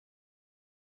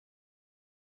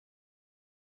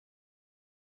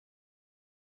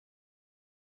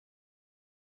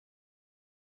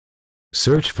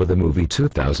Search for the movie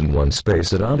 2001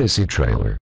 Space Odyssey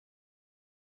trailer.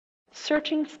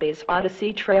 Searching Space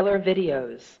Odyssey trailer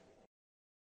videos.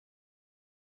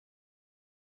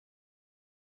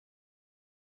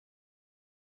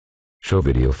 Show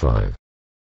video 5.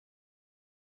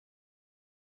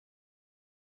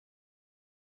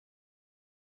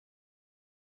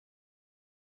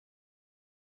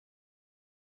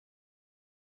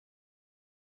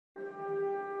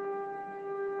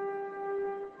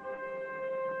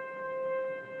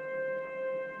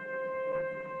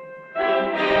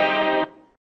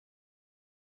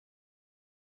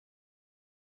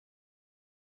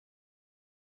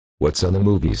 What's on the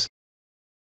movies?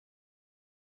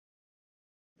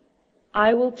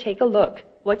 I will take a look.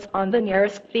 What's on the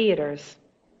nearest theaters?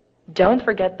 Don't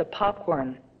forget the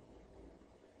popcorn.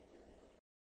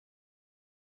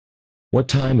 What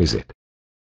time is it?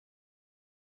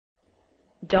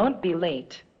 Don't be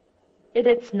late.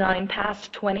 It's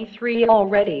 23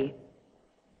 already.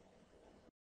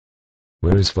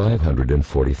 Where is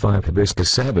 545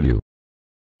 Hibiscus Avenue?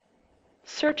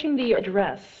 Searching the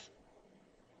address.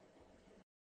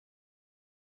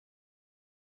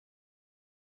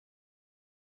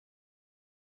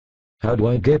 How do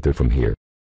I get there from here?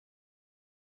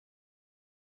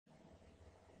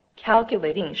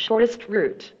 Calculating shortest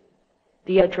route.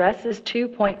 The address is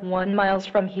 2.1 miles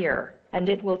from here, and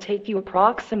it will take you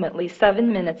approximately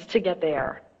 7 minutes to get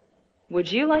there.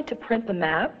 Would you like to print the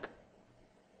map?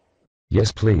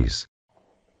 Yes, please.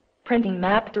 Printing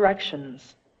map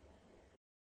directions.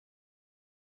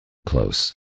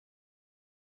 Close.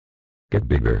 Get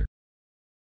bigger.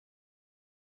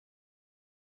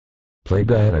 Play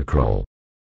Diana Krall.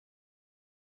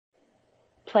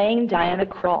 Playing Diana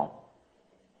Krall.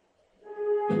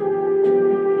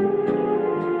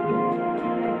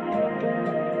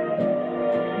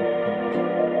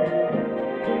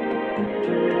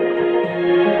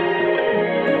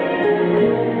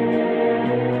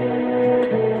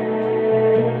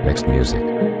 Next music.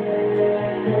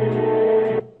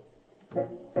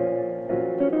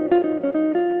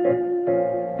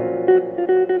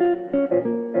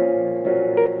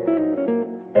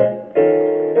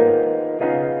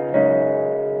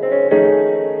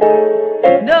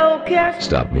 No guess.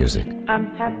 Stop music.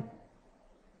 I'm happy.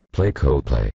 Play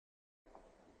Coldplay.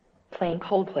 Playing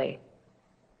Coldplay.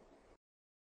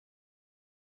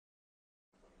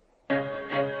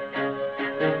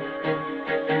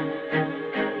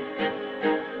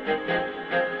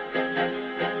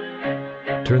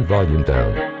 Turn volume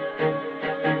down.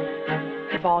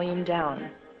 Volume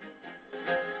down.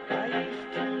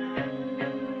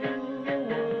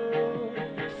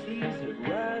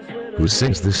 Who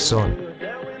sings this song?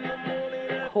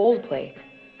 Coldplay.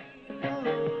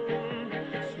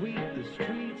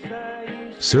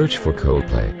 Search for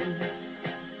Coldplay.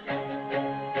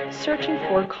 Searching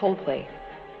for Coldplay.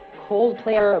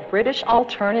 Coldplay are a British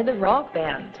alternative rock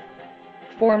band.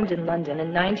 Formed in London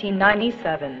in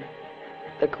 1997.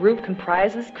 The group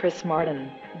comprises Chris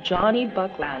Martin, Johnny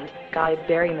Buckland, Guy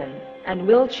Berryman, and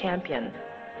Will Champion.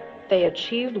 They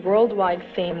achieved worldwide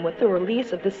fame with the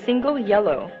release of the single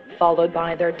Yellow, followed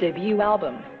by their debut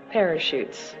album,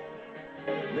 Parachutes.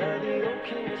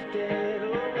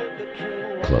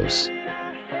 Close.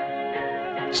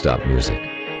 Stop music.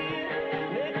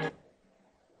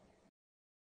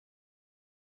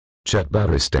 Check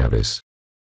battery status.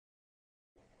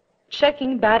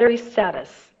 Checking battery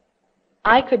status.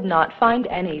 I could not find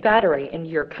any battery in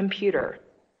your computer.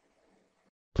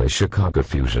 Play Chicago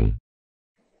Fusion.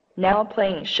 Now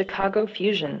playing Chicago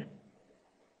Fusion.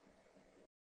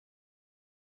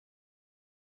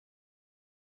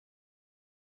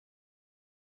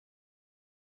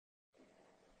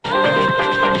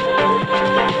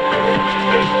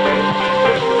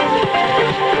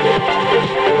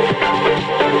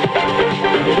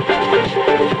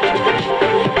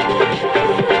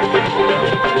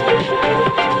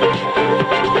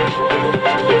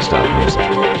 Stop music.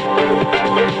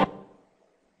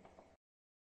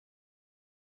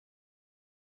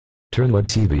 Turn Web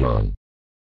TV on.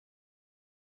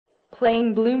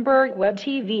 Playing Bloomberg Web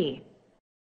TV.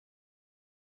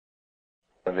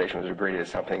 Innovation was regarded as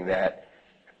something that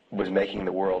was making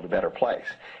the world a better place.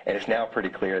 And it's now pretty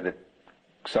clear that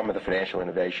some of the financial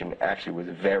innovation actually was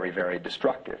very, very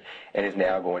destructive and is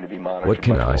now going to be monitored. What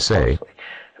can I say?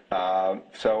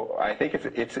 So I think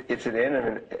it's an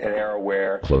era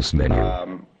where... Close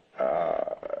menu.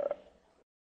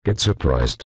 Get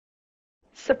surprised.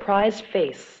 Surprised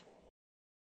face.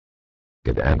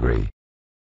 Get angry.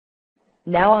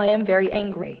 Now I am very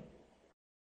angry.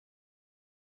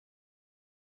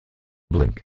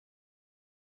 Blink.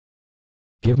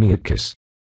 Give me a kiss.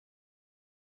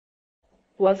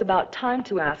 Was about time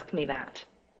to ask me that.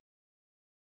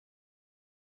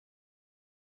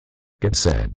 Get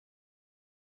sad.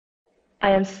 I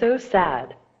am so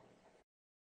sad.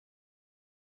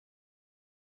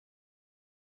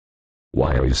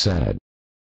 Why are you sad?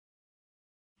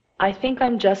 I think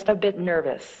I'm just a bit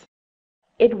nervous.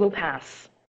 It will pass.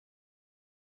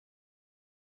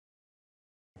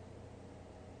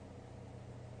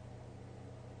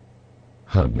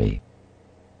 Hug me.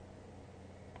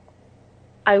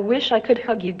 I wish I could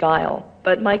hug you, Guile,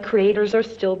 but my creators are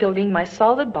still building my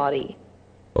solid body.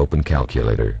 Open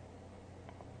calculator.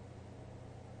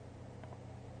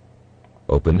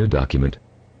 Open new document.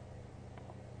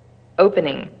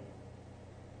 Opening.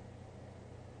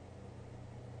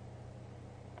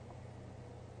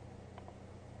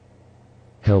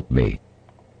 Help me.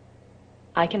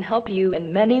 I can help you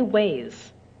in many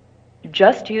ways.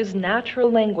 Just use natural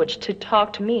language to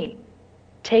talk to me.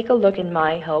 Take a look in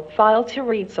my help file to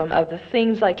read some of the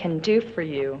things I can do for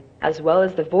you, as well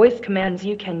as the voice commands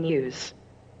you can use.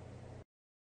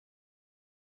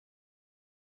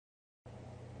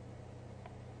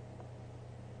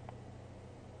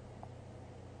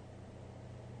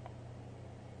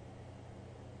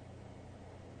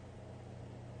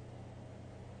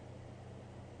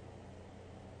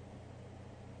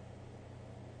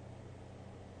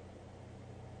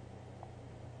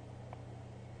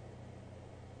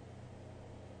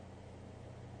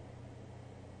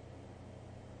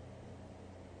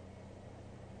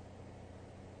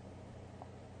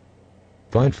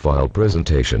 Find file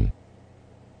presentation.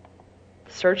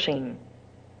 Searching.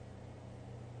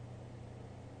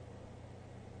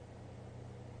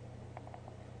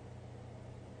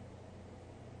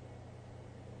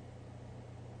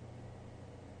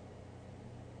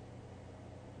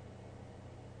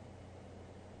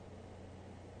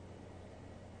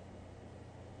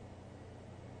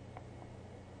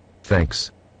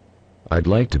 Thanks. I'd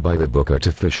like to buy the book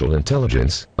Artificial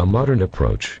Intelligence, A Modern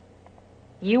Approach.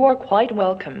 You are quite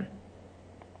welcome.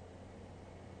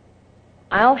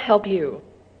 I'll help you.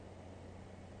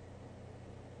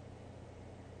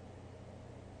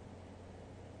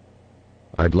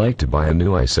 I'd like to buy a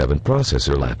new i7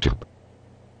 processor laptop.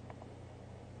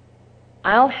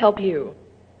 I'll help you.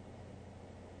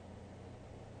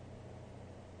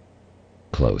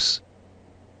 Close.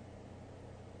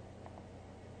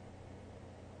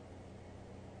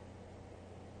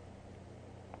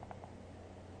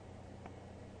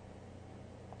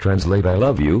 Translate I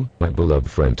love you, my beloved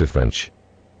friend to French.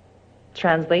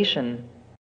 Translation.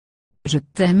 Je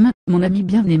t'aime, mon ami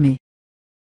bien-aimé.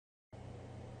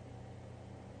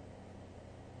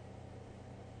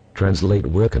 Translate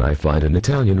where can I find an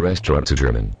Italian restaurant to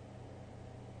German.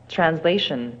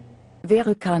 Translation.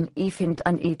 Where kann ich find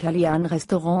an Italian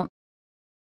restaurant?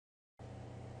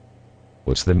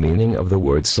 What's the meaning of the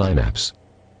word synapse?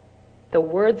 The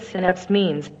word synapse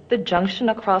means the junction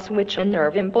across which a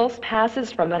nerve impulse passes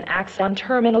from an axon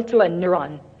terminal to a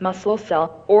neuron, muscle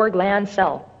cell, or gland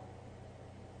cell.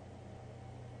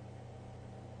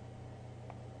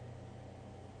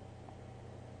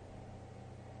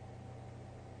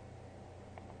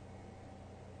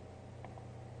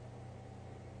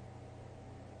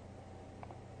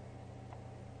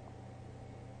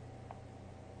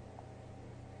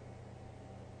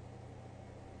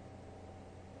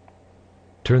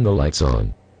 Turn the lights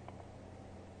on.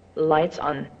 Lights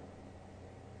on.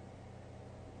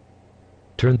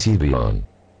 Turn TV on.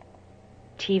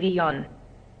 TV on.